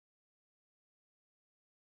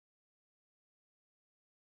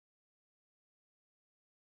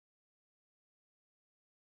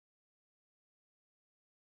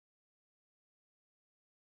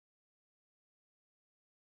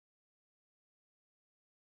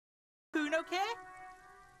Cuno care?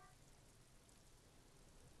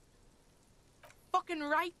 Fucking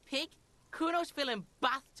right, pig. Cuno's filling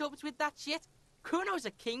bathtubs with that shit. Cuno's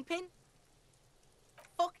a kingpin.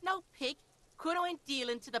 Fuck no, pig. Cuno ain't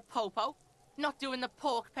dealing to the popo. Not doing the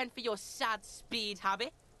pork pen for your sad speed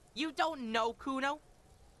habit. You don't know Cuno.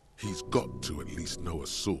 He's got to at least know a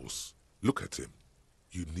source. Look at him.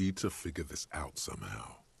 You need to figure this out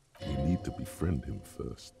somehow. You need to befriend him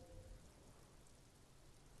first.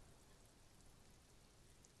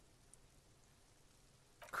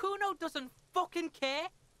 Cuno doesn't fucking care.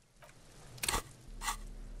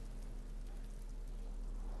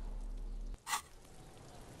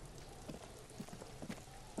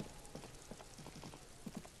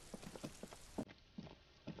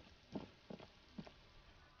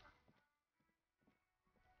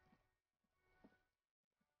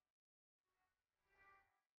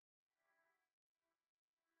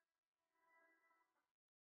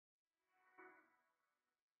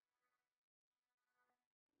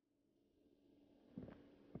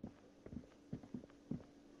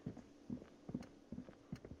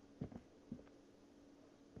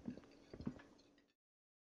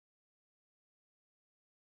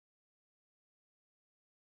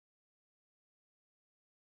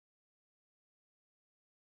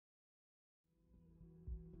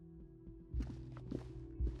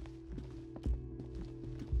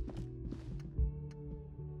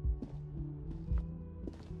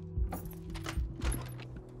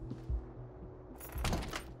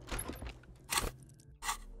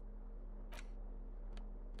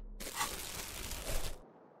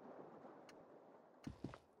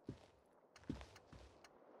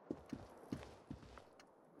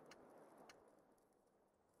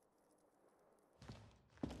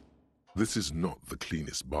 This is not the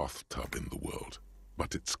cleanest bathtub in the world,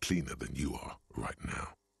 but it's cleaner than you are right now.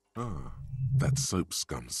 Ah, that soap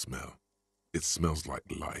scum smell. It smells like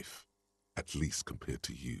life, at least compared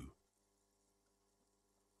to you.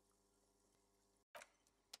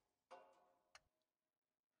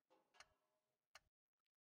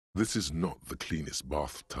 This is not the cleanest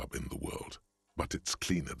bathtub in the world, but it's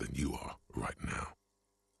cleaner than you are right now.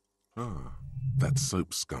 Ah, that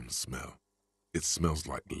soap scum smell. It smells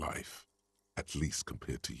like life, at least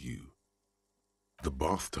compared to you. The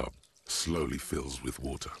bathtub slowly fills with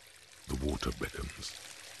water. The water beckons.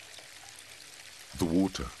 The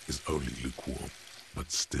water is only lukewarm,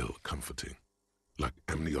 but still comforting, like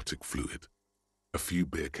amniotic fluid. A few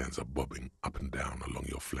beer cans are bobbing up and down along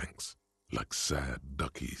your flanks, like sad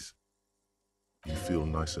duckies. You feel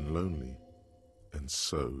nice and lonely, and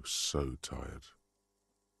so tired.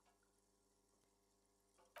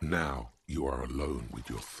 Now you are alone with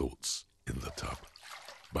your thoughts in the tub,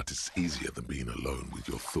 but it's easier than being alone with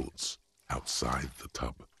your thoughts outside the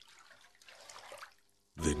tub.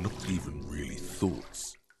 They're not even really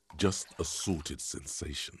thoughts, just assorted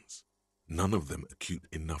sensations, none of them acute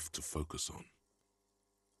enough to focus on.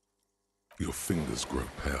 Your fingers grow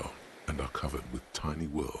pale and are covered with tiny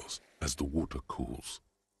whirls as the water cools.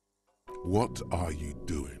 What are you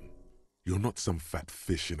doing? You're not some fat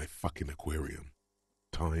fish in a fucking aquarium.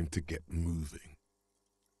 Time to get moving.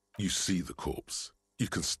 You see the corpse. You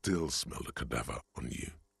can still smell the cadaver on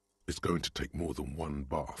you. It's going to take more than one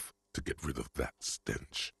bath to get rid of that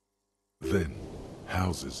stench. Then,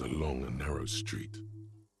 houses along a narrow street.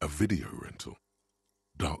 A video rental.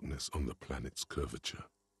 Darkness on the planet's curvature.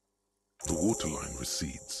 The waterline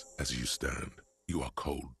recedes as you stand. You are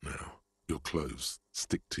cold now. Your clothes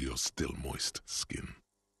stick to your still moist skin.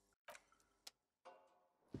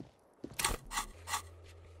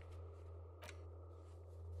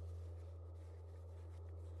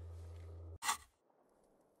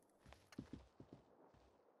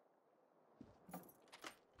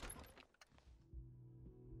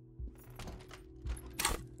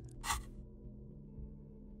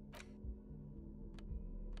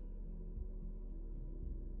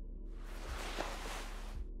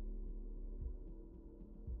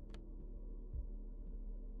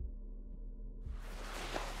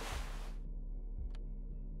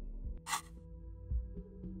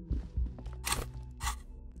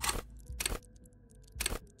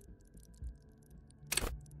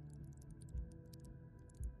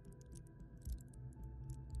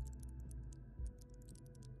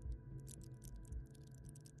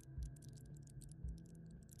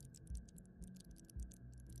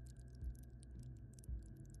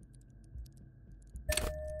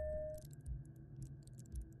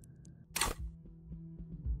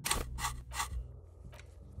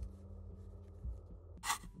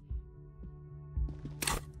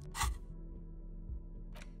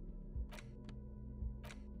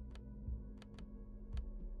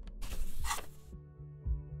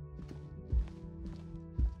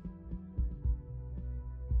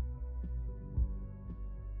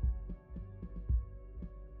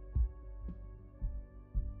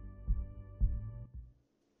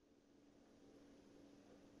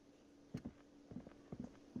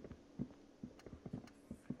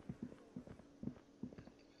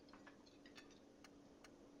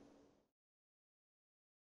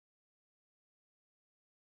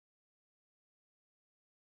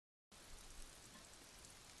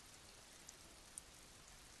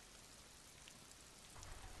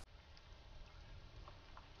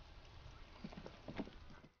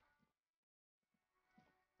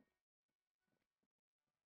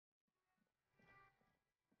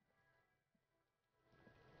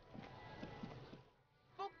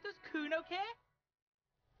 fuck does Cuno care?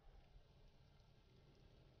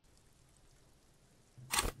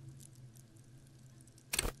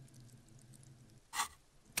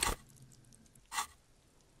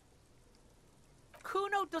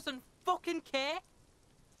 Cuno doesn't fucking care.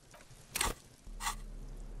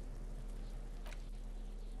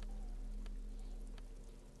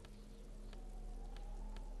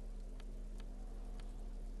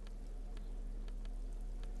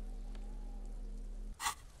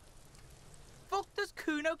 Fuck does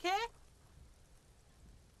Cuno care?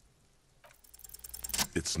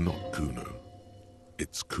 It's not Cuno.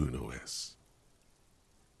 It's Cuno-S.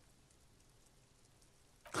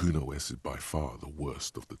 Cuno-S is by far the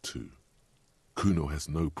worst of the two. Cuno has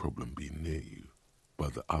no problem being near you,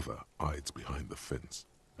 but the other hides behind the fence,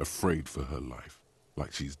 afraid for her life,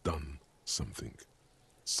 like she's done something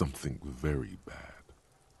very bad.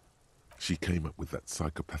 She came up with that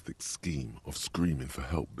psychopathic scheme of screaming for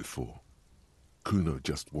help before. Cuno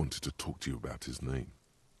just wanted to talk to you about his name.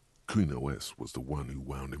 Cuno-S was the one who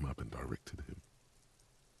wound him up and directed him.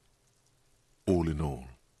 All in all,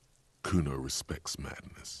 Cuno respects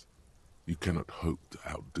madness. You cannot hope to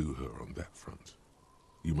outdo her on that front.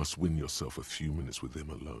 You must win yourself a few minutes with him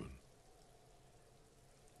alone.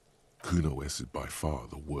 Cuno-S is by far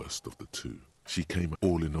the worst of the two. She came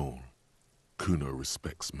all in all. Cuno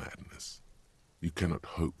respects madness. You cannot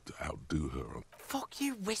hope to outdo her on... Fuck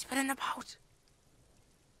you whispering about?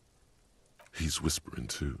 He's whispering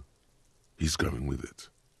too. He's going with it.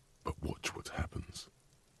 But watch what happens.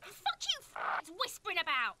 Fuck you whispering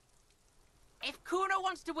about! If Cuno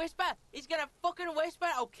wants to whisper, he's gonna fucking whisper,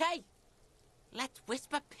 okay? Let's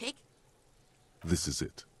whisper, pig. This is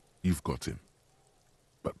it. You've got him.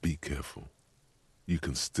 But be careful. You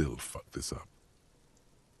can still fuck this up.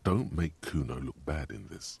 Don't make Cuno look bad in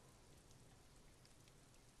this.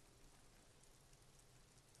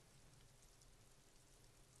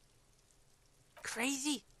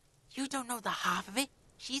 Crazy? You don't know the half of it.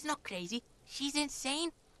 She's not crazy. She's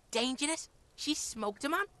insane. Dangerous. She's smoked a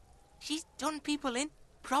man. She's done people in.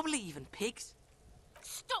 Probably even pigs.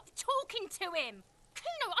 Stop talking to him!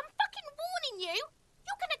 Cuno, I'm fucking warning you!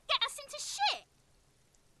 You're gonna get us into shit!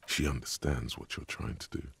 She understands what you're trying to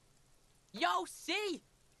do. Yo, see?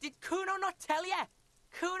 Did Cuno not tell ya?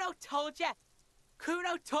 Cuno told ya.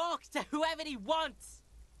 Cuno talks to whoever he wants.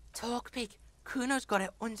 Talk, pig. Cuno's got it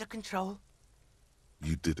under control.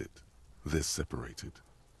 You did it. They're separated.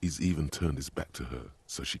 He's even turned his back to her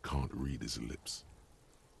so she can't read his lips.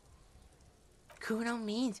 Cuno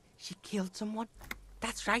means she killed someone.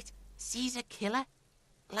 That's right. She's a killer.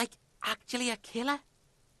 Like, actually a killer.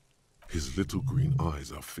 His little green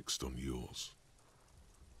eyes are fixed on yours.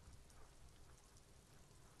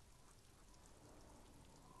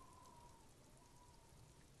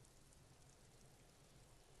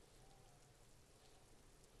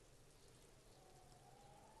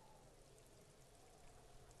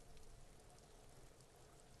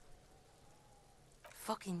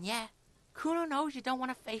 Fucking yeah. Cuno knows you don't want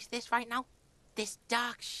to face this right now. This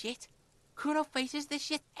dark shit. Cuno faces this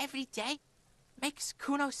shit every day. Makes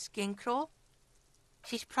Cuno's skin crawl.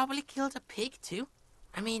 She's probably killed a pig too.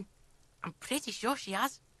 I mean, I'm pretty sure she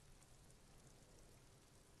has.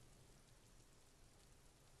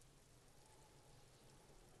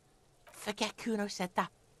 Forget Cuno said that.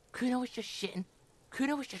 Cuno was just shitting.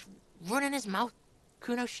 Cuno was just running his mouth.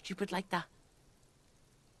 Cuno's stupid like that.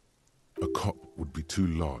 A cop would be too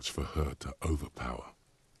large for her to overpower,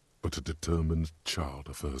 but a determined child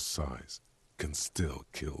of her size can still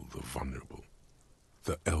kill the vulnerable,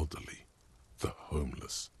 the elderly, the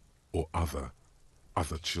homeless, or other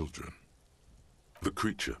children. The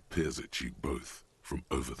creature peers at you both from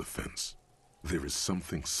over the fence. There is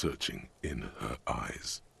something searching in her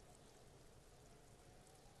eyes.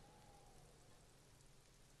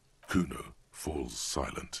 Cuno falls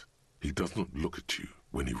silent. He does not look at you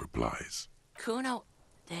when he replies. Cuno,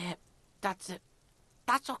 that's it.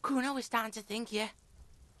 That's what Cuno is starting to think, yeah.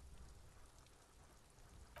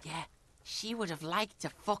 Yeah, she would have liked to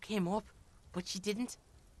fuck him up, but she didn't.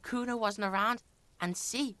 Cuno wasn't around, and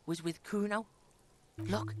C was with Cuno.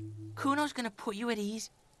 Look, Cuno's gonna put you at ease.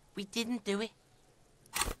 We didn't do it.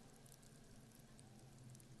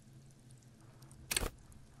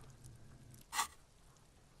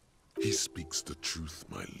 He speaks the truth,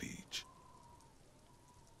 my liege.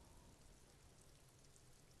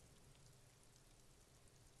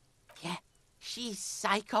 Yeah, she's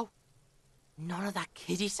psycho. None of that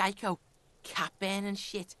kiddie psycho. Cat burning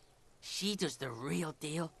shit. She does the real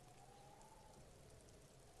deal.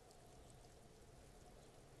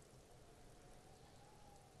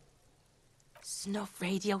 Snuff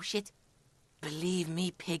radio shit. Believe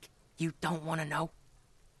me, pig, you don't want to know.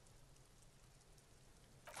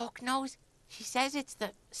 Fuck knows. She says it's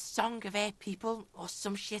the song of her people or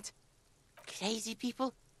some shit. Crazy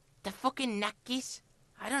people. The fucking Nakis.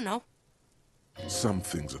 I don't know. Some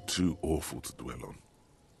things are too awful to dwell on.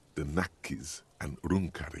 The Nakis and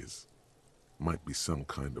Runkaris might be some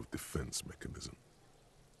kind of defense mechanism.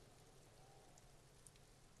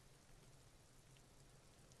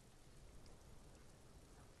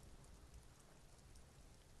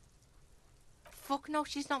 Fuck no,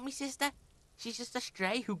 she's not me sister. She's just a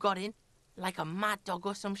stray who got in, like a mad dog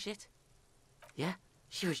or some shit. Yeah,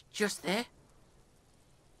 she was just there.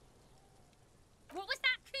 What was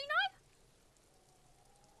that, Cuno?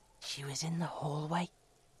 She was in the hallway,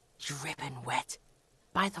 dripping wet,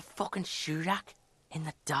 by the fucking shoe rack, in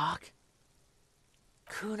the dark.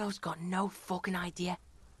 Cuno's got no fucking idea.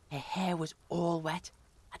 Her hair was all wet.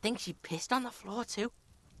 I think she pissed on the floor too.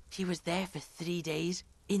 She was there for 3 days,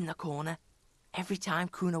 in the corner, every time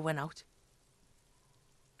Cuno went out.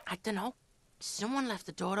 I don't know. Someone left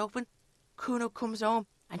the door open. Cuno comes home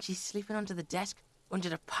and she's sleeping under the desk,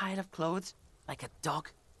 under a pile of clothes, like a dog.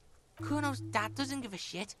 Cuno's dad doesn't give a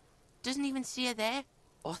shit. Doesn't even see her there,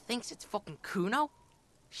 or thinks it's fucking Cuno.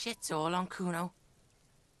 Shit's all on Cuno.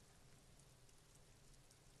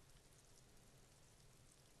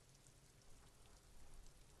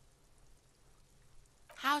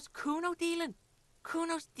 How's Cuno dealing?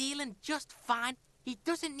 Cuno's dealing just fine. He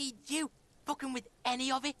doesn't need you fucking with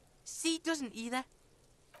any of it. C doesn't either.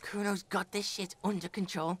 Cuno's got this shit under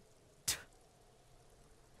control.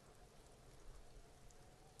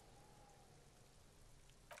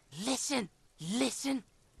 Listen, listen.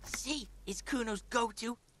 C is Cuno's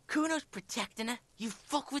go-to. Cuno's protecting her. You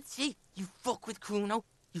fuck with C, you fuck with Cuno.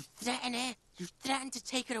 You threaten her, you threaten to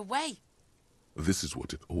take her away. This is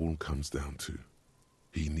what it all comes down to.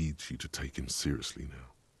 He needs you to take him seriously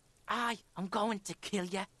now. I'm going to kill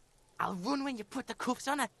you. I'll run when you put the cuffs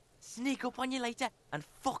on her, sneak up on you later, and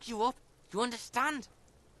fuck you up. You understand?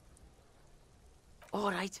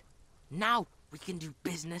 All right, now we can do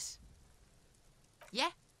business. Yeah?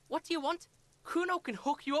 What do you want? Cuno can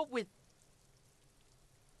hook you up with...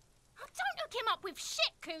 Oh, don't hook him up with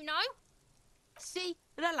shit, Cuno. See,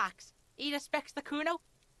 relax. He respects the Cuno.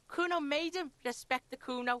 Cuno made him respect the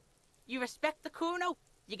Cuno. You respect the Cuno,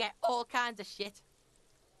 you get all kinds of shit.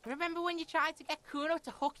 Remember when you tried to get Cuno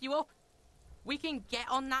to hook you up? We can get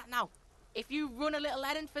on that now. If you run a little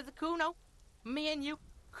errand for the Cuno, me and you,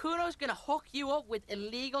 Cuno's gonna hook you up with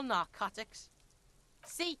illegal narcotics.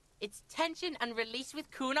 See, it's tension and release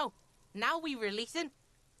with Cuno. Now we releasing.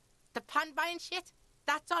 The pan buying shit,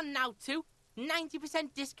 that's on now too.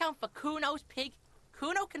 90% discount for Cuno's pig.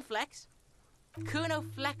 Cuno can flex. Cuno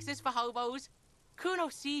flexes for hobos. Cuno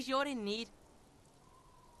sees you're in need.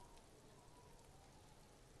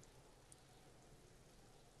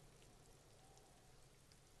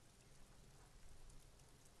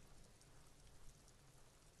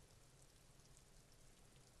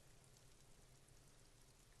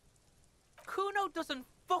 Cuno doesn't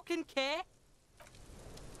fucking care.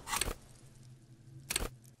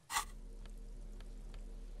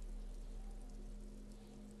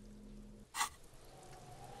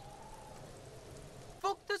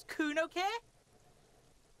 Fuck does Cuno care?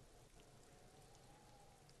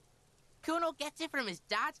 Cuno gets it from his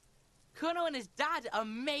dad. Cuno and his dad are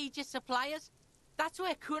major suppliers. That's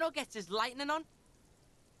where Cuno gets his lightning on.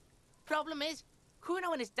 Problem is,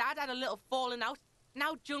 Cuno and his dad had a little falling out.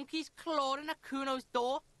 Now junkies clawing at Cuno's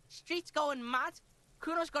door. Streets going mad.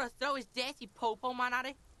 Cuno's got to throw his dirty popo man at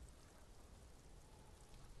it.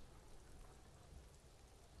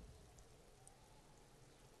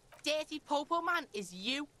 Dirty popo man is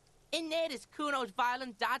you. In there is Cuno's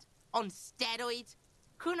violent dad on steroids.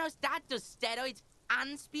 Cuno's dad does steroids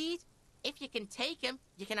and speed. If you can take him,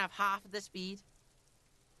 you can have half of the speed.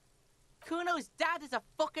 Cuno's dad is a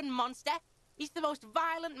fucking monster. He's the most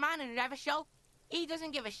violent man in Revachol. He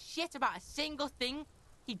doesn't give a shit about a single thing.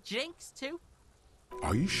 He drinks too.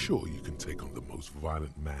 Are you sure you can take on the most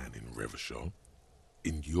violent man in Revachol?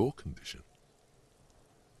 In your condition?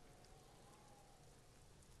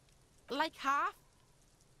 Like half.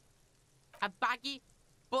 A baggie,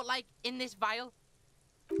 but like in this vial.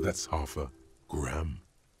 That's half a gram,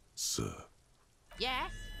 sir. Yeah,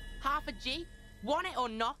 half a G. Want it or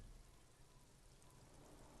not?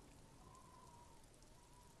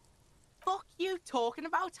 Fuck you talking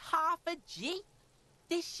about half a G?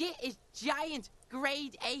 This shit is giant,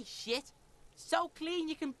 grade A shit. So clean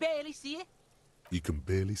you can barely see it. You can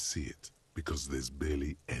barely see it because there's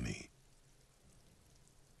barely any.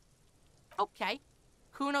 Okay,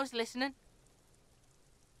 Cuno's listening.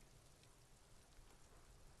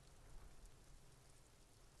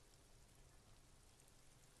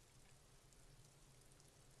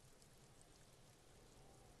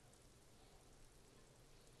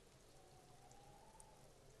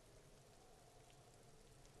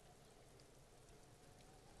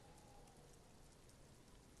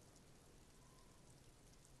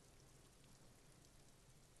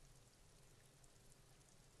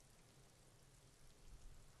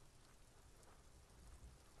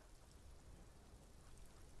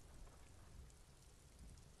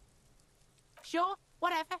 Sure,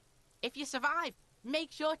 whatever. If you survive,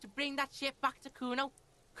 make sure to bring that shit back to Cuno.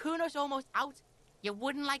 Cuno's almost out. You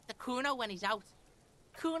wouldn't like the Cuno when he's out.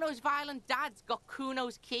 Cuno's violent dad's got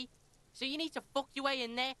Cuno's key, so you need to fuck your way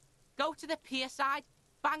in there. Go to the pier side,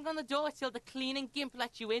 bang on the door till the cleaning gimp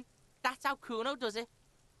lets you in. That's how Cuno does it.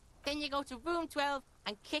 Then you go to room 12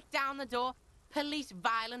 and kick down the door, police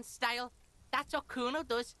violence style. That's what Cuno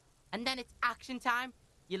does. And then it's action time.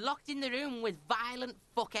 You're locked in the room with violent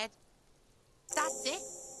fuckhead. That's it.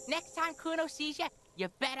 Next time Cuno sees you, you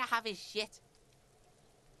better have his shit.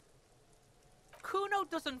 Cuno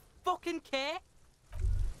doesn't fucking care.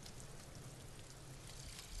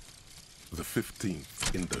 The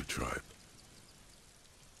 15th Indotribe.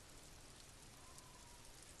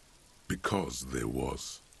 Because there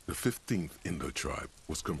was. The 15th Indotribe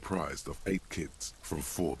was comprised of 8 kids from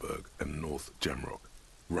Forberg and North Jamrock,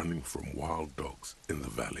 running from wild dogs in the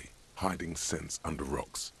valley, hiding scents under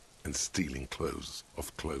rocks, and stealing clothes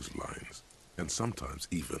off clotheslines, and sometimes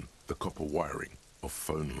even the copper wiring of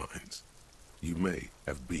phone lines. You may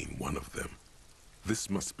have been one of them. This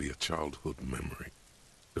must be a childhood memory.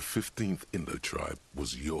 The 15th Indotribe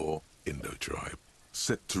was your Indotribe,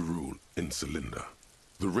 set to rule in Cylinder.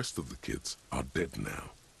 The rest of the kids are dead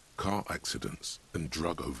now. Car accidents and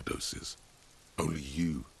drug overdoses. Only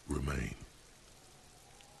you remain.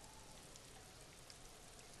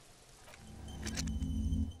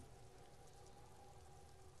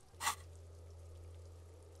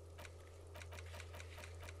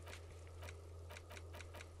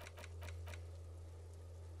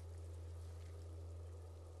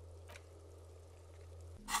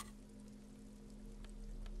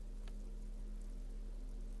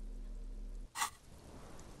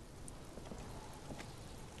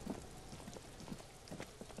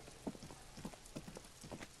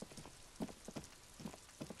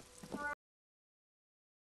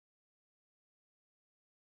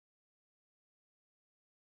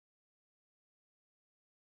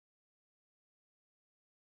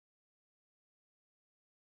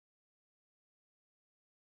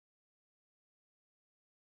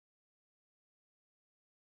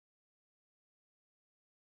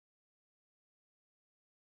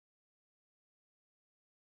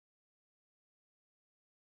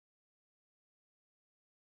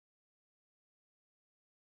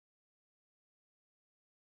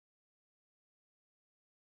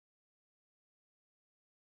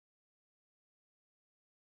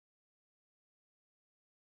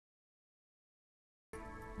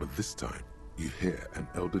 But this time, you hear an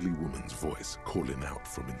elderly woman's voice calling out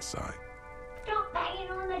from inside. Stop banging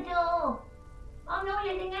on the door! I'm not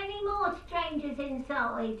letting any more strangers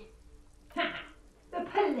inside. The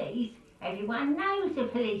police? Everyone knows the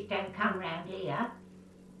police don't come round here.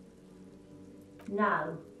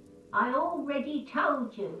 No, I already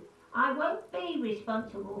told you. I won't be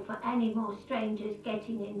responsible for any more strangers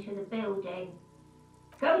getting into the building.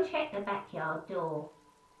 Go check the backyard door.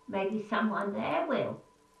 Maybe someone there will.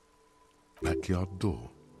 Backyard door.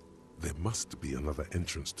 There must be another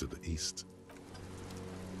entrance to the east.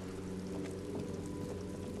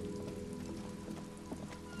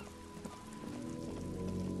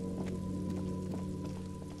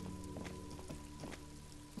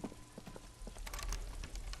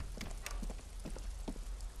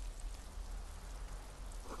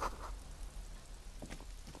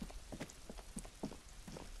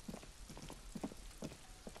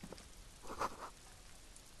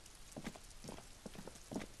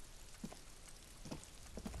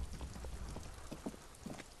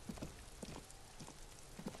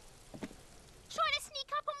 Trying to sneak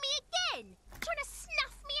up on me again? Trying to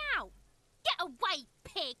snuff me out? Get away,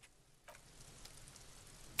 pig!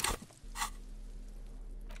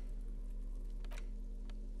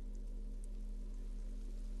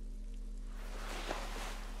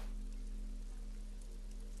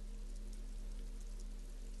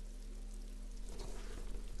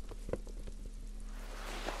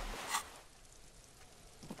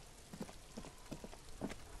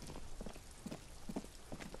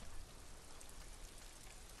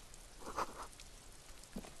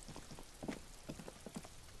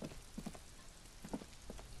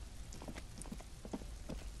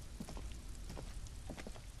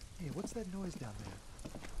 Hey, what's that noise down there?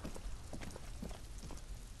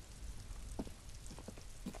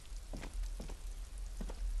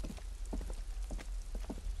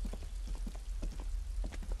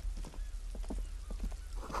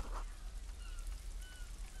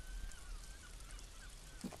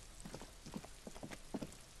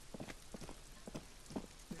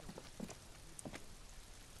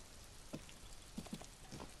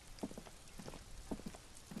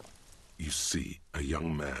 You see a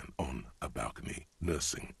young man on about balcony,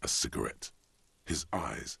 nursing a cigarette. His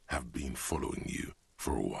eyes have been following you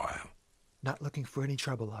for a while. Not looking for any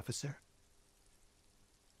trouble, officer.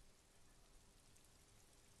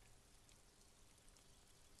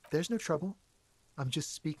 There's no trouble. I'm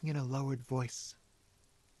just speaking in a lowered voice.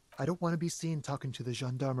 I don't want to be seen talking to the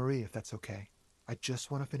gendarmerie, if that's okay. I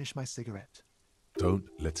just want to finish my cigarette. Don't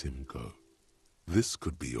let him go. This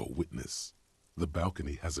could be your witness. The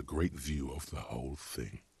balcony has a great view of the whole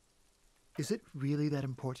thing. Is it really that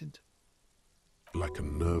important? Like a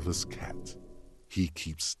nervous cat, he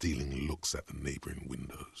keeps stealing looks at the neighboring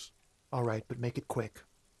windows. All right, but make it quick.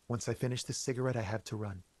 Once I finish this cigarette, I have to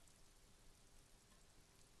run.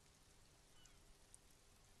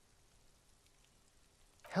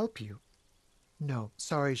 Help you? No,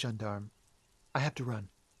 sorry, gendarme. I have to run.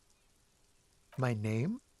 My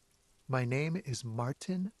name? My name is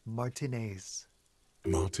Martin Martinez.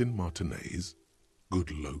 Martin Martinez?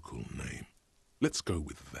 Good local name. Let's go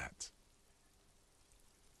with that.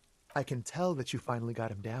 I can tell that you finally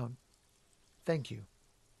got him down. Thank you.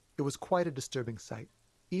 It was quite a disturbing sight,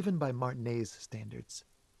 even by Martinez standards.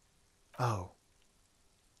 Oh.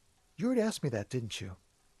 You already asked me that, didn't you?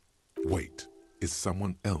 Wait, is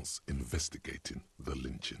someone else investigating the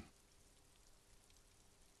lynching?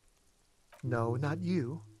 No, not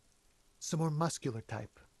you. Some more muscular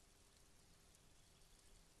type.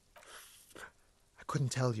 I couldn't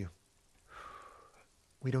tell you.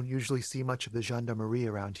 We don't usually see much of the gendarmerie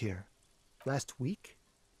around here. Last week?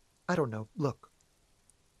 I don't know. Look.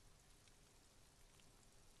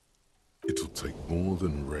 It'll take more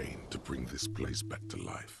than rain to bring this place back to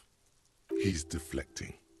life. He's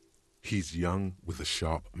deflecting. He's young with a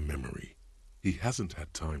sharp memory. He hasn't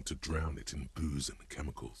had time to drown it in booze and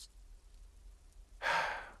chemicals.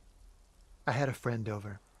 I had a friend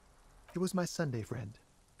over. It was my Sunday friend.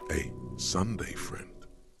 A Sunday friend?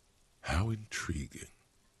 How intriguing.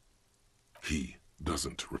 He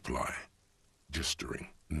doesn't reply, gesturing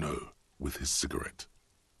no with his cigarette.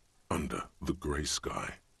 Under the grey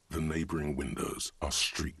sky, the neighboring windows are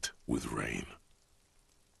streaked with rain.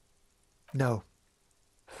 No.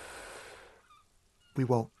 We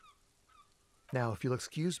won't. Now, if you'll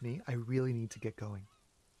excuse me, I really need to get going.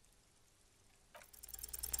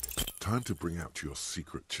 Time to bring out your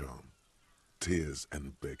secret charm. Tears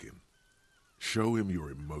and begging. Show him your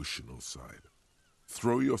emotional side.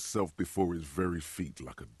 Throw yourself before his very feet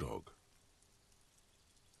like a dog.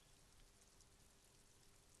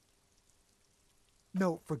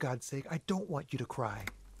 No, for God's sake, I don't want you to cry.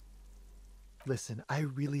 Listen, I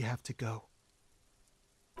really have to go.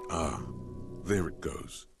 Ah, there it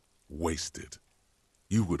goes. Wasted.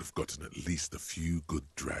 You would have gotten at least a few good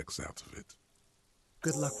drags out of it.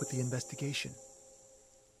 Good luck with the investigation.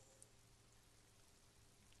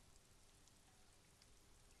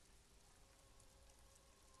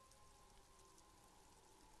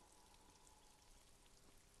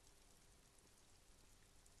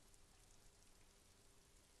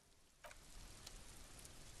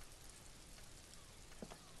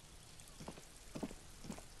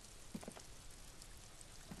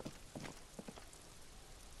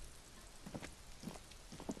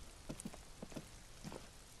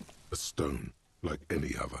 A stone, like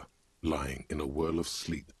any other, lying in a whirl of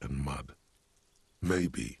sleet and mud.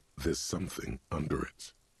 Maybe there's something under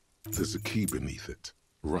it. There's a key beneath it,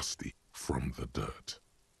 rusty from the dirt.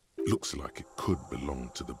 Looks like it could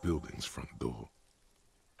belong to the building's front door.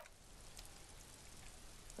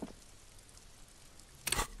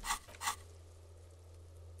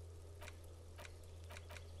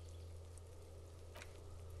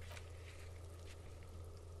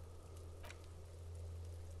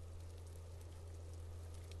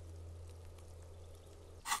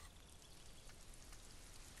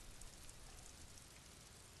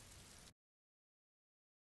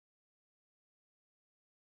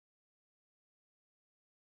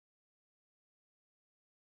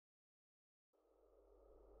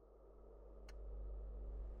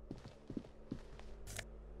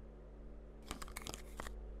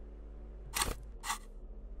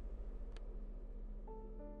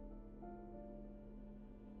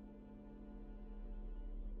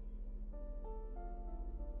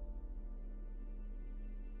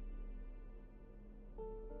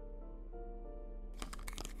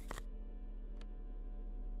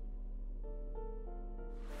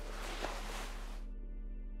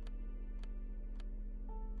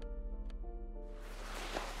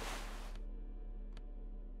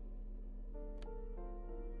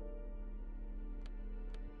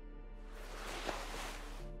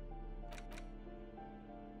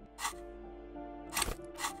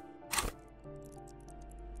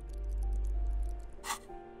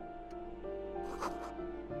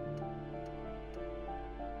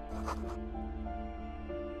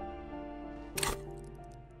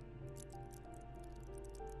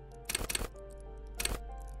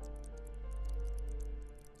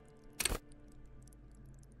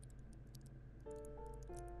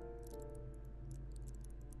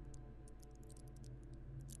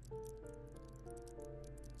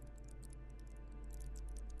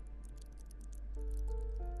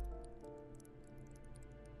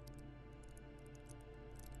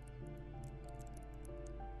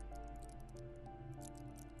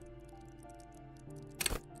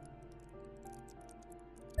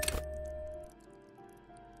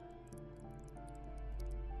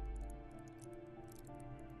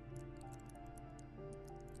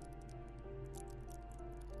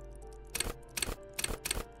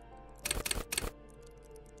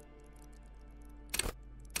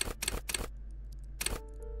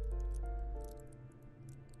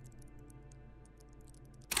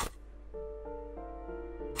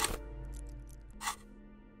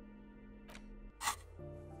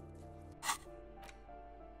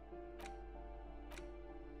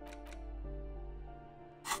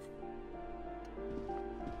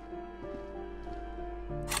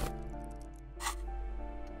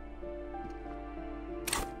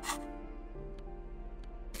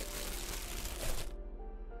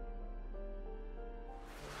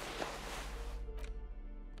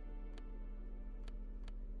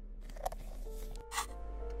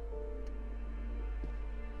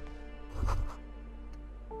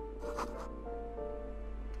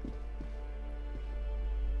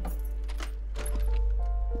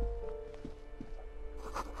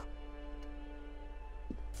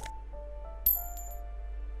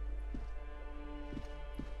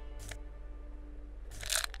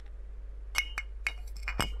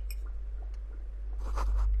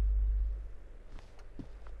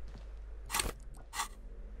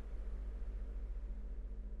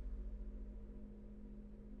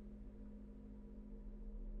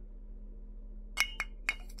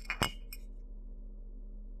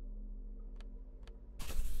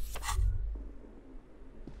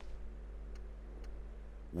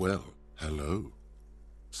 Well, hello.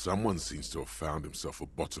 Someone seems to have found himself a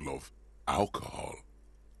bottle of alcohol.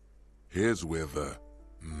 Here's where the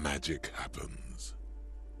magic happens.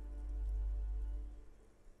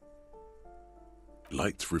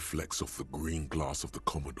 Light reflects off the green glass of the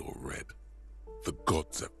Commodore red. The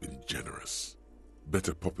gods have been generous.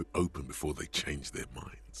 Better pop it open before they change their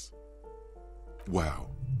minds. Wow,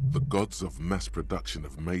 the gods of mass production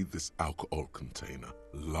have made this alcohol container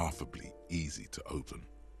laughably easy to open.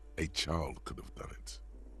 A child could have done it.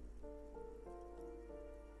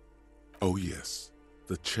 Oh yes,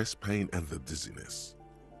 the chest pain and the dizziness.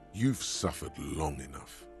 You've suffered long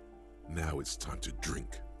enough. Now it's time to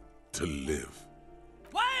drink, to live.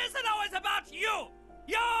 Why is it always about you?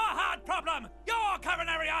 Your heart problem, your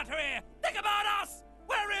coronary artery. Think about us.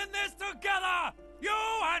 We're in this together. You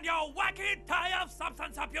and your wacky tie of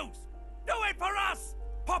substance abuse. Do it for us.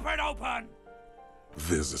 Pop it open.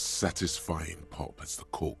 There's a satisfying pop as the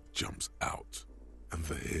cork jumps out, and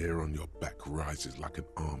the hair on your back rises like an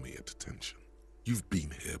army at attention. You've been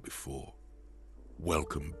here before.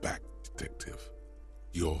 Welcome back, detective.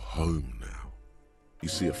 You're home now. You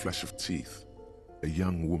see a flash of teeth, a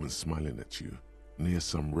young woman smiling at you near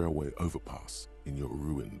some railway overpass in your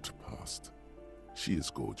ruined past. She is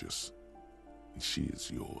gorgeous, and she is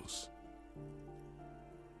yours.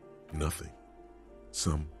 Nothing.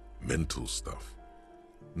 Some mental stuff.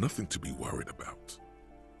 Nothing to be worried about.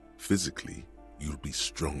 Physically, you'll be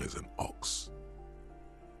strong as an ox.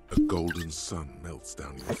 A golden sun melts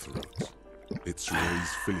down your throat. Its rays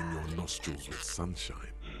filling your nostrils with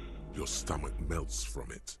sunshine. Your stomach melts from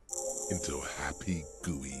it into a happy,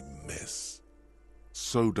 gooey mess.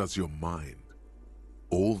 So does your mind.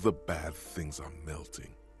 All the bad things are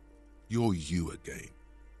melting. You're you again.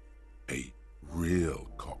 A real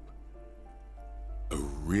cop. A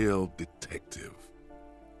real detective.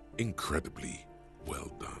 Incredibly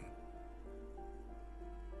well done.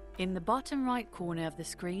 In the bottom right corner of the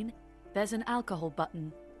screen, there's an alcohol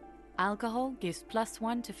button. Alcohol gives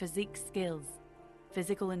 +1 to physique skills.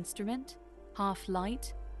 Physical instrument, half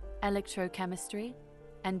light, electrochemistry,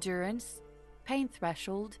 endurance, pain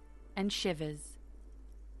threshold, and shivers.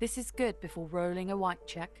 This is good before rolling a white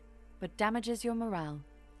check, but damages your morale.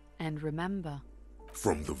 And remember,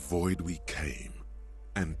 from the void we came,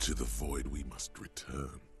 and to the void we must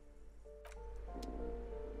return.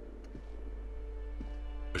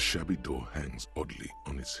 A shabby door hangs oddly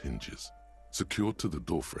on its hinges, secured to the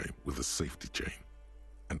doorframe with a safety chain.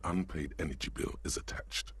 An unpaid energy bill is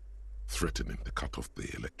attached, threatening to cut off the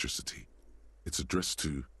electricity. It's addressed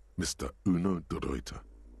to Mr. Indotribe.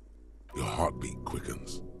 Your heartbeat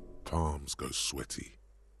quickens, palms go sweaty.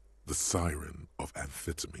 The siren of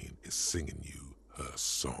amphetamine is singing you her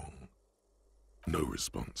song. No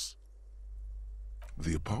response.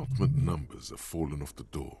 The apartment numbers have fallen off the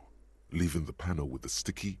door, leaving the panel with a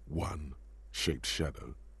sticky 1 shaped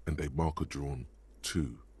shadow and a marker drawn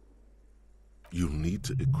 2. You'll need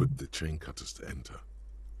to equip the chain cutters to enter.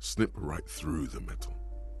 Snip right through the metal.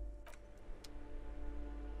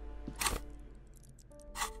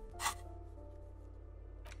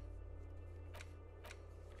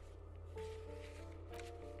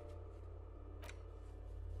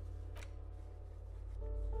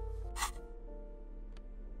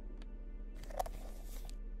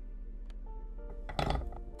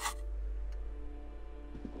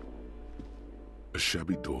 A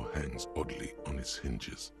shabby door hangs oddly on its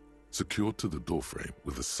hinges, secured to the doorframe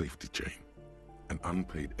with a safety chain. An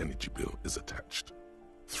unpaid energy bill is attached,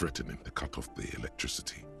 threatening to cut off the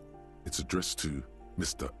electricity. It's addressed to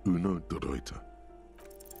Mr. Indotribe.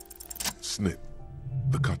 Snip.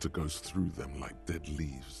 The cutter goes through them like dead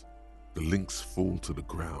leaves. The links fall to the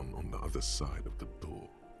ground on the other side of the door.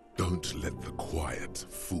 Don't let the quiet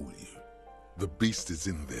fool you. The beast is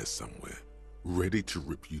in there somewhere, ready to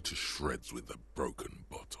rip you to shreds with a broken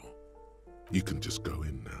bottle. You can just go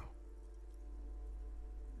in now.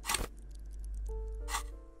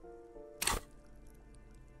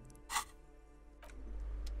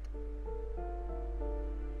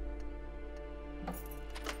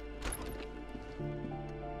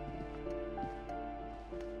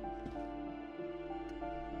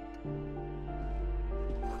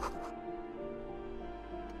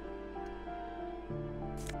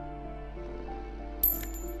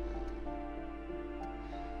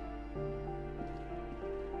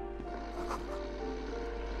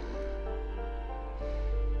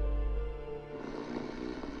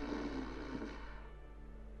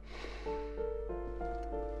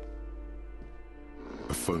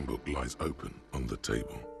 A phone book lies open on the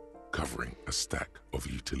table, covering a stack of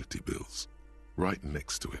utility bills. Right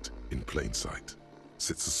next to it, in plain sight,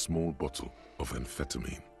 sits a small bottle of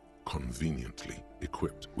amphetamine, conveniently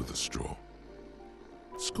equipped with a straw.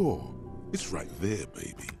 Score, it's right there,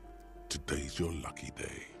 baby. Today's your lucky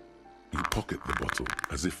day. You pocket the bottle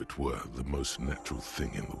as if it were the most natural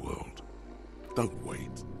thing in the world. Don't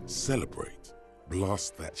wait, celebrate.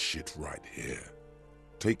 Blast that shit right here.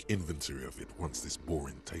 Take inventory of it once this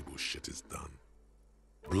boring table shit is done.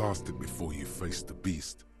 Blast it before you face the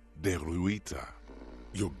beast, Deruita.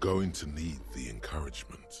 You're going to need the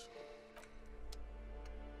encouragement.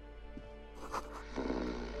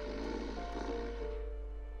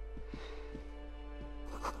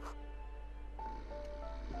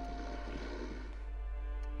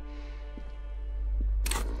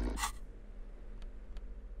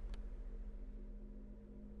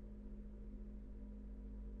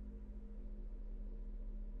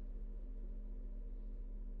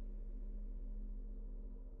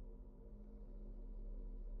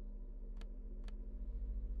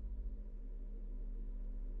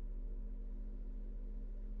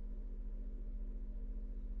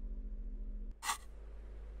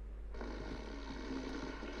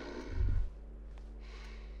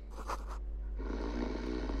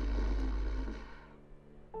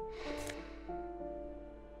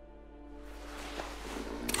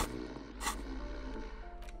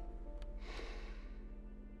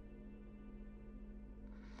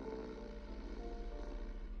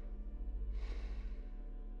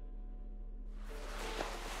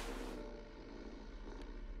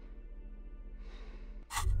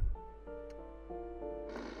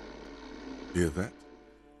 Hear that?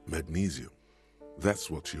 Magnesium.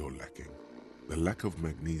 That's what you're lacking. The lack of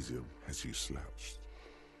magnesium has you slouched.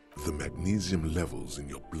 The magnesium levels in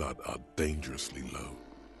your blood are dangerously low.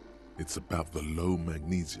 It's about the low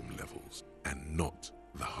magnesium levels and not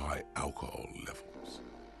the high alcohol levels.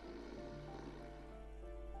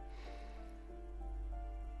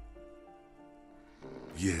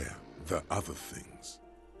 Yeah, the other things.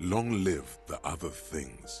 Long live the other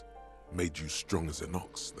things. Made you strong as an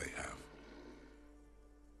ox, they have.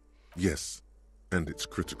 Yes, and it's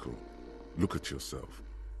critical. Look at yourself.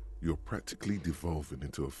 You're practically devolving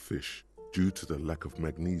into a fish due to the lack of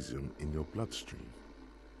magnesium in your bloodstream.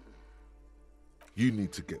 You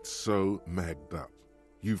need to get so magged up.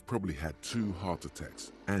 You've probably had 2 heart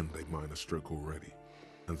attacks and a minor stroke already,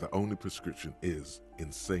 and the only prescription is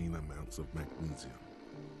insane amounts of magnesium.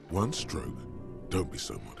 1 stroke? Don't be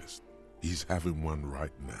so modest. He's having one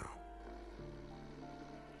right now.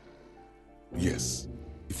 Yes.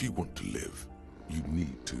 If you want to live, you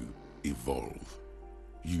need to evolve.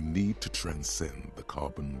 You need to transcend the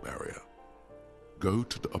carbon barrier. Go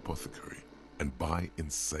to the apothecary and buy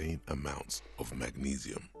insane amounts of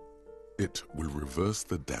magnesium. It will reverse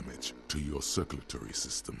the damage to your circulatory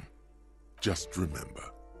system. Just remember,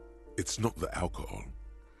 it's not the alcohol.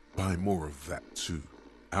 Buy more of that too.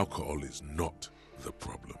 Alcohol is not the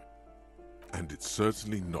problem. And it's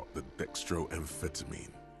certainly not the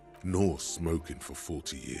dextroamphetamine, nor smoking for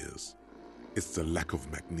 40 years. It's the lack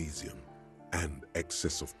of magnesium and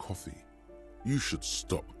excess of coffee. You should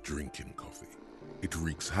stop drinking coffee. It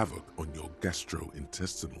wreaks havoc on your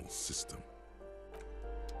gastrointestinal system.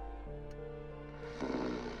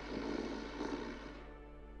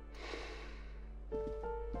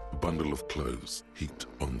 A bundle of clothes heaped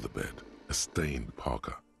on the bed, a stained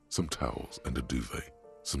parka, some towels and a duvet,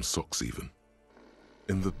 some socks even.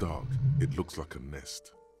 In the dark, it looks like a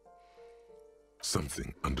nest.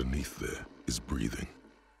 Something underneath there is breathing.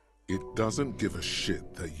 It doesn't give a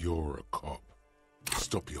shit that you're a cop.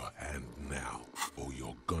 Stop your hand now, or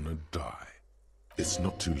you're gonna die. It's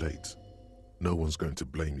not too late. No one's going to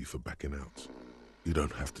blame you for backing out. You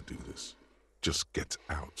don't have to do this. Just get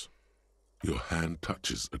out. Your hand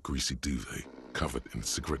touches a greasy duvet covered in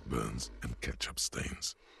cigarette burns and ketchup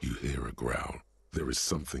stains. You hear a growl. There is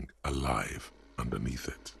something alive underneath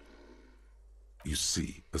it. You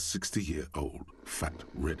see a 60-year-old, fat,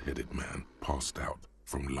 red-headed man passed out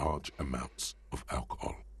from large amounts of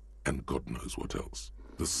alcohol, and God knows what else.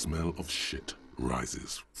 The smell of shit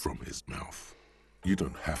rises from his mouth. You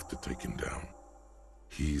don't have to take him down.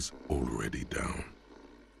 He's already down.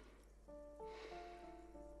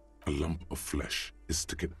 A lump of flesh is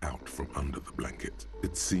sticking out from under the blanket.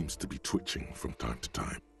 It seems to be twitching from time to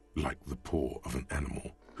time, like the paw of an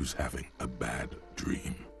animal who's having a bad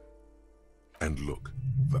dream. And look,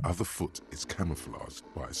 the other foot is camouflaged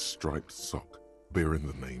by a striped sock bearing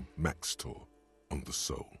the name Maxtor on the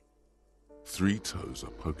sole. 3 toes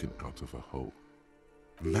are poking out of a hole.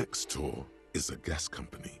 Maxtor is a gas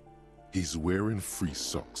company. He's wearing free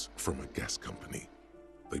socks from a gas company.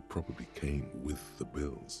 They probably came with the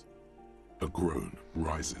bills. A groan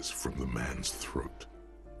rises from the man's throat,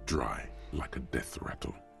 dry like a death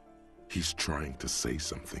rattle. He's trying to say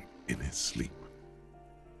something in his sleep.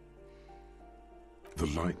 The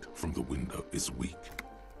light from the window is weak,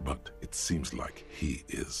 but it seems like he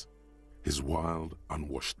is. His wild,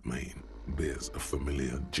 unwashed mane bears a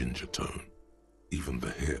familiar ginger tone. Even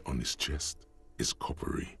the hair on his chest is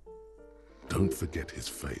coppery. Don't forget his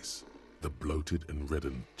face, the bloated and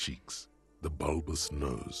reddened cheeks, the bulbous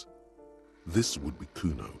nose. This would be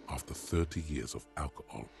Cuno after 30 years of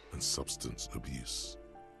alcohol and substance abuse.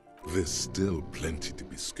 There's still plenty to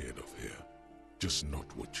be scared of here, just not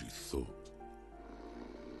what you thought.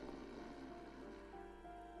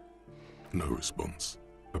 No response.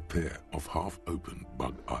 A pair of half-open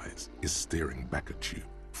bug eyes is staring back at you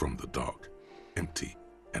from the dark, empty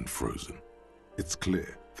and frozen. It's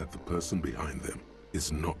clear that the person behind them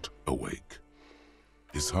is not awake.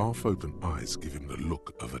 His half-open eyes give him the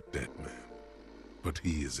look of a dead man, but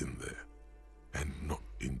he is in there and not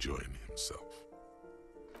enjoying himself.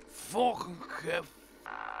 Fucking Kev.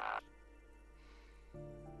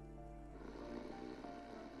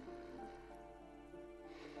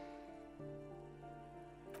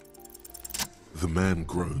 The man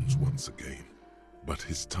groans once again, but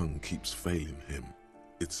his tongue keeps failing him.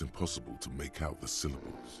 It's impossible to make out the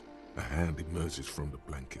syllables. A hand emerges from the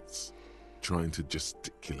blankets, trying to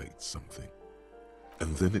gesticulate something.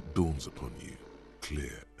 And then it dawns upon you,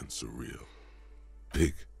 clear and surreal.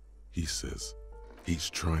 Pig, he says. He's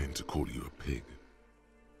trying to call you a pig.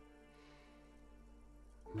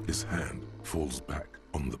 His hand falls back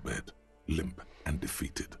on the bed, limp and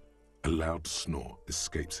defeated. A loud snore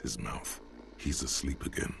escapes his mouth. He's asleep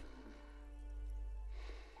again.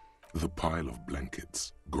 The pile of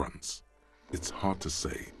blankets grunts. It's hard to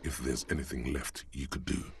say if there's anything left you could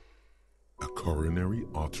do. A coronary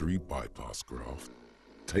artery bypass graft?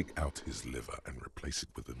 Take out his liver and replace it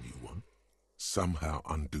with a new one? Somehow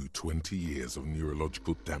undo 20 years of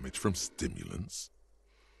neurological damage from stimulants?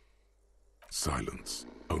 Silence.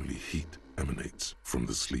 Only heat emanates from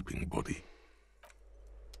the sleeping body.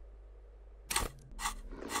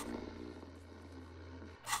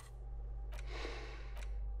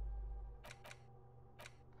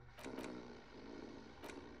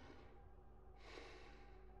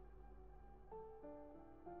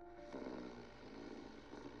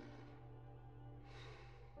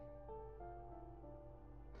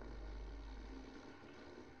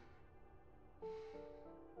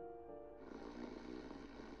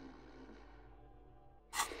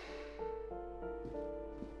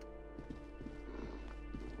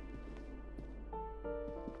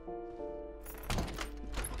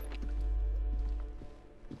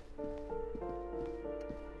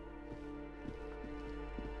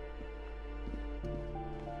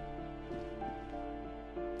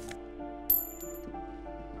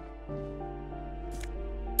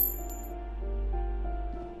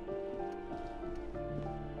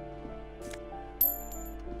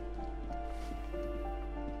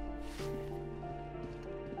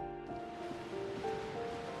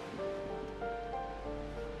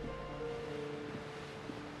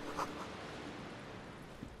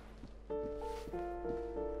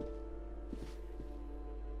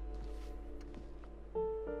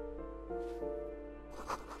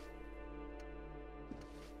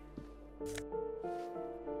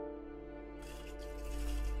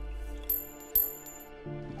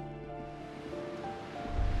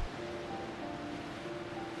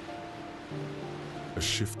 A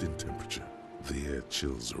shift in temperature, the air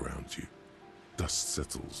chills around you. Dust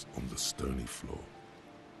settles on the stony floor.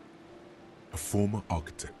 A former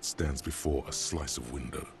architect stands before a slice of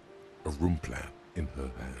window, a room plan in her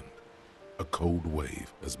hand. A cold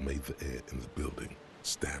wave has made the air in the building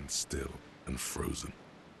stand still and frozen,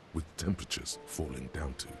 with temperatures falling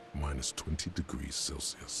down to minus 20 degrees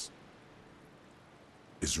Celsius.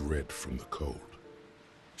 Is red from the cold.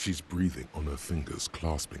 She's breathing on her fingers,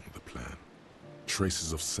 clasping the plan.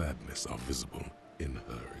 Traces of sadness are visible in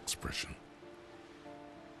her expression.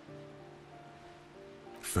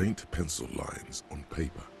 Faint pencil lines on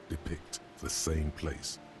paper depict the same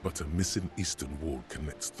place, but a missing eastern wall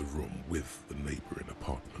connects the room with the neighboring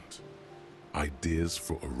apartment. Ideas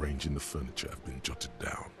for arranging the furniture have been jotted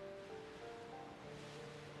down.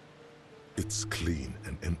 It's clean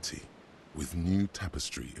and empty, with new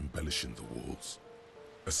tapestry embellishing the walls.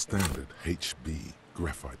 A standard HB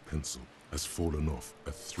graphite pencil has fallen off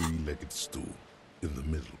a three-legged stool in the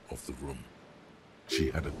middle of the room. She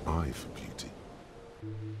had an eye for beauty.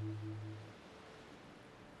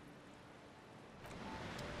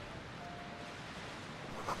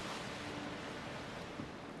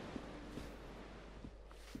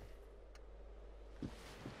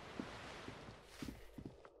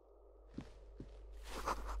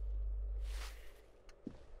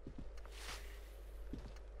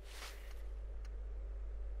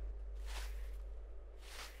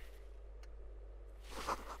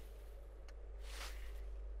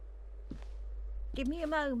 Give me a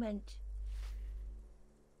moment.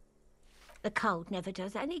 The cold never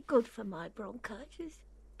does any good for my bronchitis.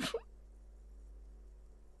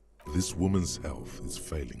 This woman's health is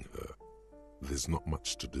failing her. There's not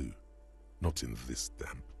much to do. Not in this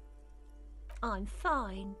damp. I'm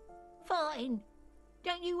fine. Fine.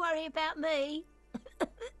 Don't you worry about me.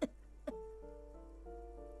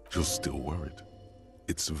 You're still worried.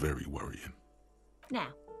 It's very worrying. Now,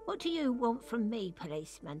 what do you want from me,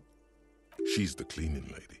 policeman? She's the cleaning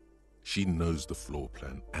lady. She knows the floor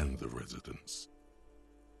plan and the residence.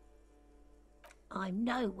 I'm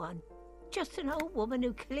no one. Just an old woman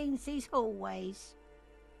who cleans these hallways.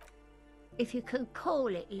 If you can call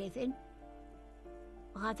it living.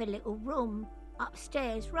 I have a little room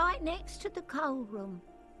upstairs right next to the coal room.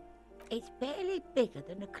 It's barely bigger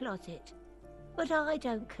than a closet. But I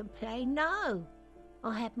don't complain, no.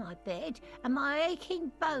 I have my bed and my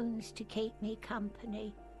aching bones to keep me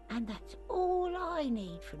company. And that's all I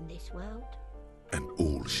need from this world. And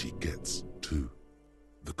all she gets, too.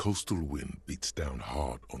 The coastal wind beats down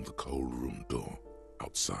hard on the coal room door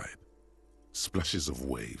outside. Splashes of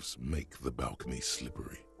waves make the balcony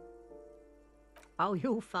slippery. Oh,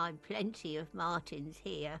 you'll find plenty of martins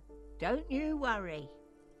here. Don't you worry.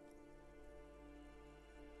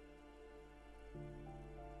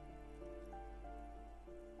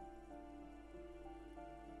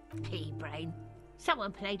 Pea-brain.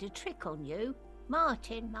 Someone played a trick on you.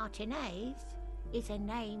 Martinez, is a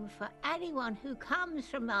name for anyone who comes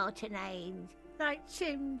from Martinez, like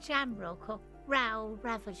Jim Jamrock or Raoul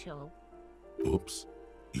Ravachol. Oops,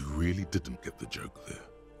 you really didn't get the joke there.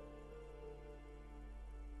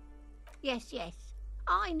 Yes,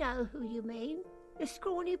 I know who you mean. The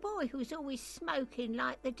scrawny boy who's always smoking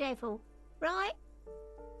like the devil, right?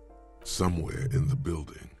 Somewhere in the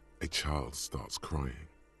building, a child starts crying.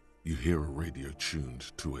 You hear a radio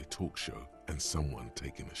tuned to a talk show and someone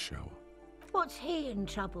taking a shower. What's he in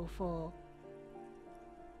trouble for?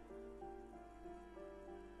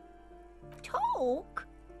 Talk?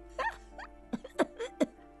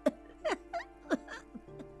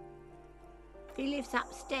 He lives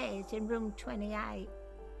upstairs in room 28.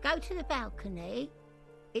 Go to the balcony.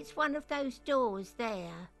 It's one of those doors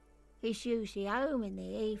there. He's usually home in the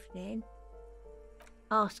evening.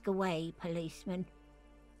 Ask away, policeman.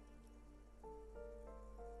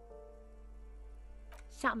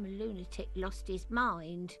 Some lunatic lost his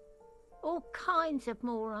mind. All kinds of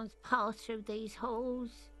morons pass through these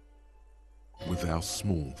halls. With how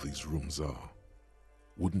small these rooms are,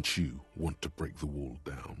 wouldn't you want to break the wall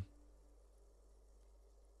down?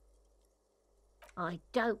 I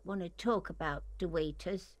don't want to talk about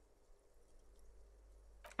Deweeters.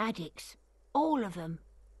 Addicts, all of them.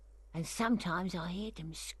 And sometimes I hear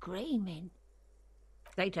them screaming.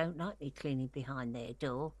 They don't like me cleaning behind their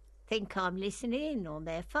door. Think I'm listening in on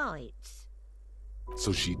their fights.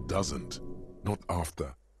 So she doesn't. Not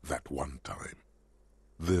after that one time.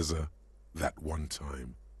 There's a that one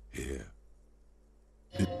time here.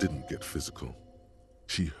 It didn't get physical.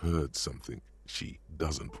 She heard something she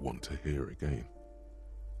doesn't want to hear again.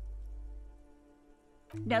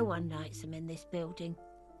 No one likes them in this building.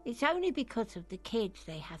 It's only because of the kids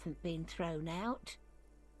they haven't been thrown out.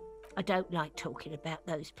 I don't like talking about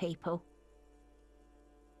those people.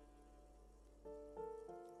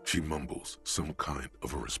 She mumbles some kind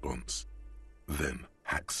of a response, then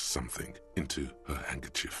hacks something into her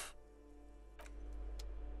handkerchief.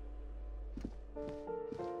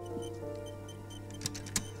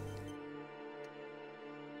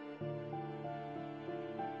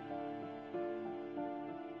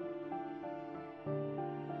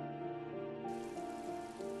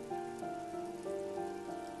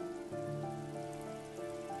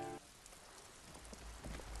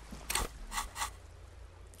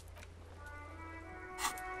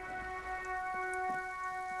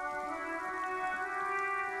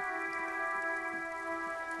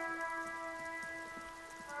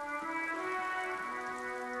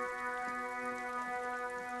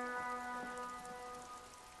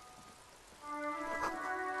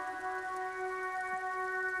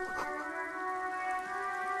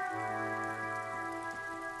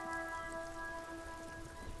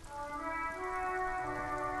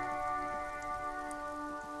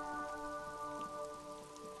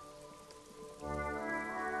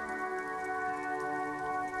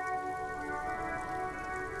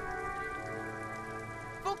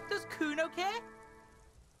 Fuck does Cuno care?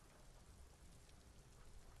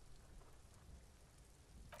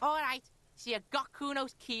 Alright, so you got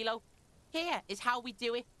Cuno's kilo. Here is how we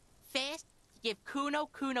do it. First, you give Cuno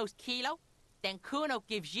Cuno's kilo, then Cuno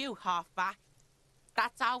gives you half back.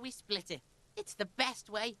 That's how we split it. It's the best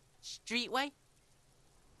way, street way.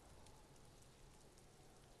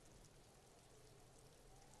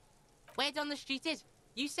 Word on the street is,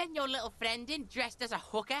 you sent your little friend in dressed as a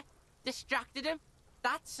hooker, distracted him.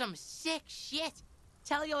 That's some sick shit.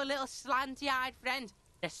 Tell your little slanty-eyed friend,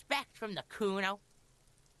 respect from the Cuno.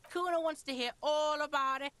 Cuno wants to hear all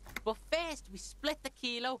about it, but first we split the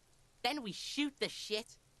kilo, then we shoot the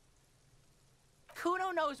shit. Cuno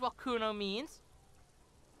knows what Cuno means.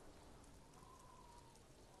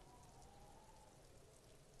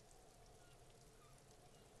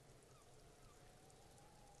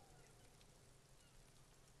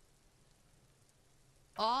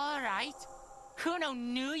 Alright. Cuno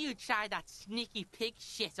knew you'd try that sneaky pig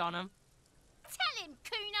shit on him. Tell him,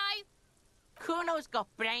 Cuno! Cuno's got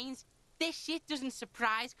brains. This shit doesn't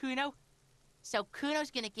surprise Cuno. So Cuno's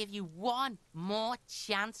gonna give you one more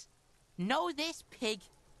chance. Know this, pig.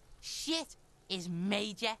 Shit is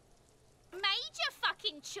major. Major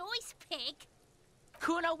fucking choice, pig.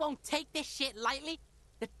 Cuno won't take this shit lightly.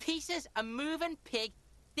 The pieces are moving, pig.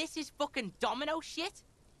 This is fucking domino shit.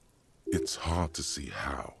 It's hard to see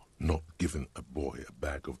how not giving a boy a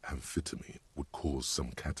bag of amphetamine would cause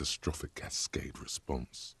some catastrophic cascade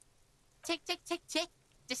response. Tick, tick, tick, tick.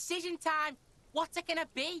 Decision time. What's it gonna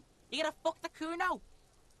be? You gonna fuck the Cuno?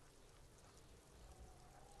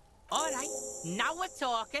 Alright, now we're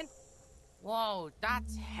talking. Whoa,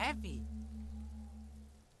 that's heavy.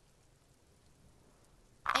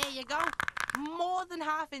 There you go. More than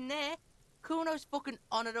half in there. Cuno's fucking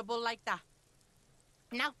honourable like that.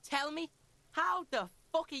 Now tell me, how the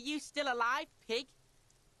fuck are you still alive, pig?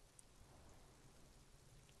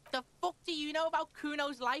 The fuck do you know about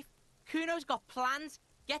Cuno's life? Cuno's got plans.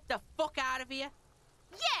 Get the fuck out of here.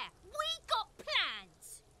 Yeah, we got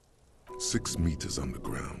plans. 6 meters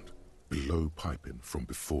underground, below piping from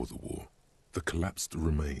before the war, the collapsed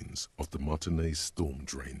remains of the Martinez storm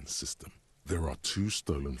drain system. There are 2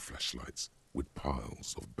 stolen flashlights with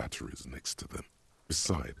piles of batteries next to them,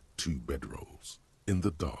 beside 2 bedrolls, in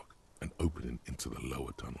the dark and opening into the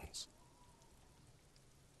lower tunnels.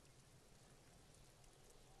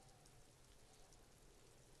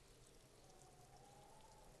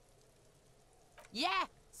 Yeah,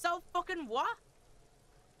 so fucking what?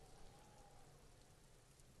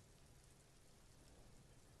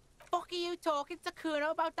 Fuck are you talking to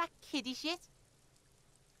Cuno about that kiddie shit?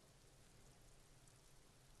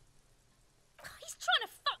 He's trying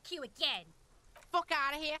to fuck you again. Fuck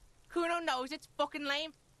out of here. Cuno knows it's fucking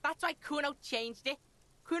lame. That's why Cuno changed it.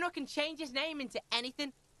 Cuno can change his name into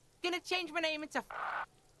anything. Gonna change my name into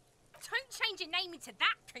Don't change your name into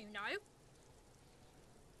that, Cuno.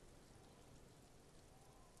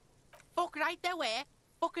 fuck right there where?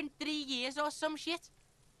 Fucking 3 years or some shit.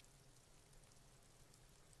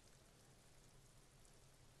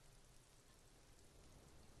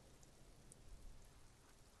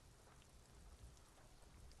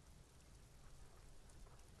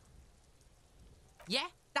 Yeah,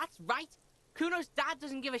 that's right. Cuno's dad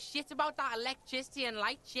doesn't give a shit about that electricity and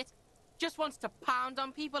light shit. Just wants to pound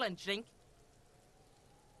on people and drink.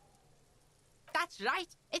 That's right,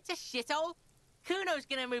 it's a shithole. Cuno's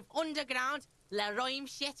gonna move underground, Leroy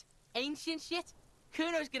shit, ancient shit.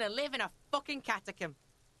 Cuno's gonna live in a fucking catacomb.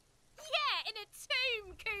 get in a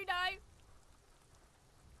tomb, Cuno.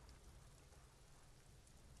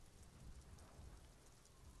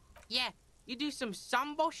 Yeah, you do some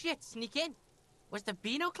Sambo shit, sneak in. Was the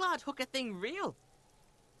Beano-clad hooker thing real?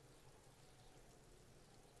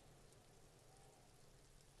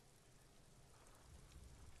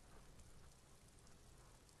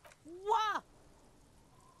 What?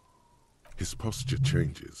 His posture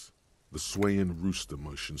changes. The swaying rooster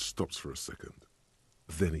motion stops for a second.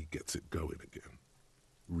 Then he gets it going again,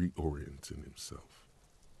 reorienting himself.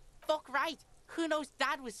 Fuck right. Cuno's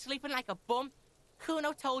dad was sleeping like a bum.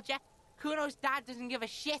 Cuno told ya. Cuno's dad doesn't give a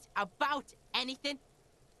shit about anything.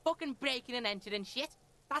 Fucking breaking and entering shit.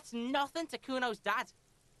 That's nothing to Cuno's dad.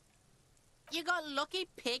 You got lucky,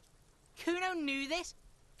 pig. Cuno knew this.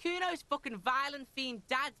 Cuno's fucking violent fiend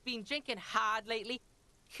dad's been drinking hard lately.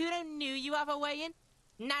 Cuno knew you have a way in.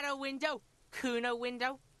 Narrow window. Cuno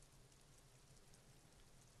window.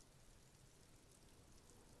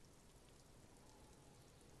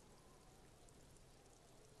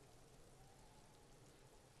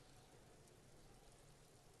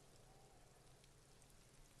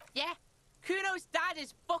 Yeah, Cuno's dad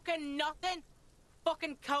is fucking nothing.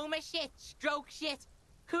 Fucking coma shit, stroke shit.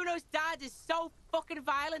 Cuno's dad is so fucking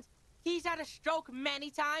violent. He's had a stroke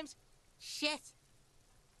many times. Shit.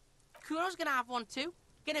 Cuno's gonna have one too.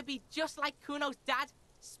 Gonna be just like Cuno's dad.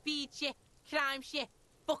 Speed shit, crime shit,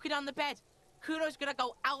 fucking on the bed. Cuno's gonna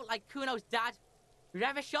go out like Cuno's dad.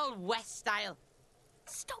 Revachol West style.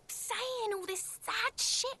 Stop saying all this sad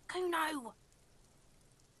shit, Cuno.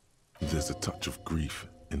 There's a touch of grief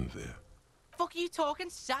in there. Fuck are you talking,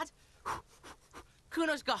 sad?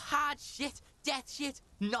 Cuno's got hard shit, death shit,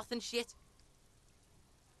 nothing shit.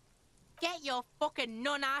 Get your fucking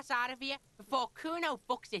nun ass out of here before Cuno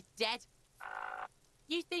fucks it dead.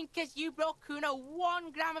 You think 'cause you brought Cuno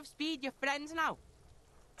 1 gram of speed, you're friends now?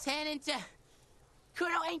 Turn into...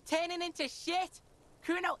 Cuno ain't turning into shit.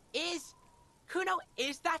 Cuno is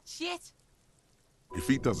that shit. If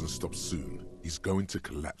he doesn't stop soon, he's going to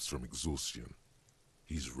collapse from exhaustion.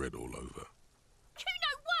 He's red all over.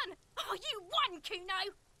 Cuno won! Oh, you won,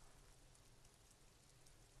 Cuno!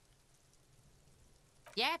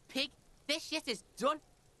 Yeah, pig, this shit is done.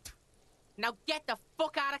 Now get the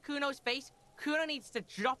fuck out of Cuno's face. Cuno needs to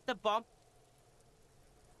drop the bomb.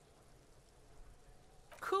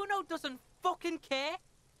 Cuno doesn't fucking care.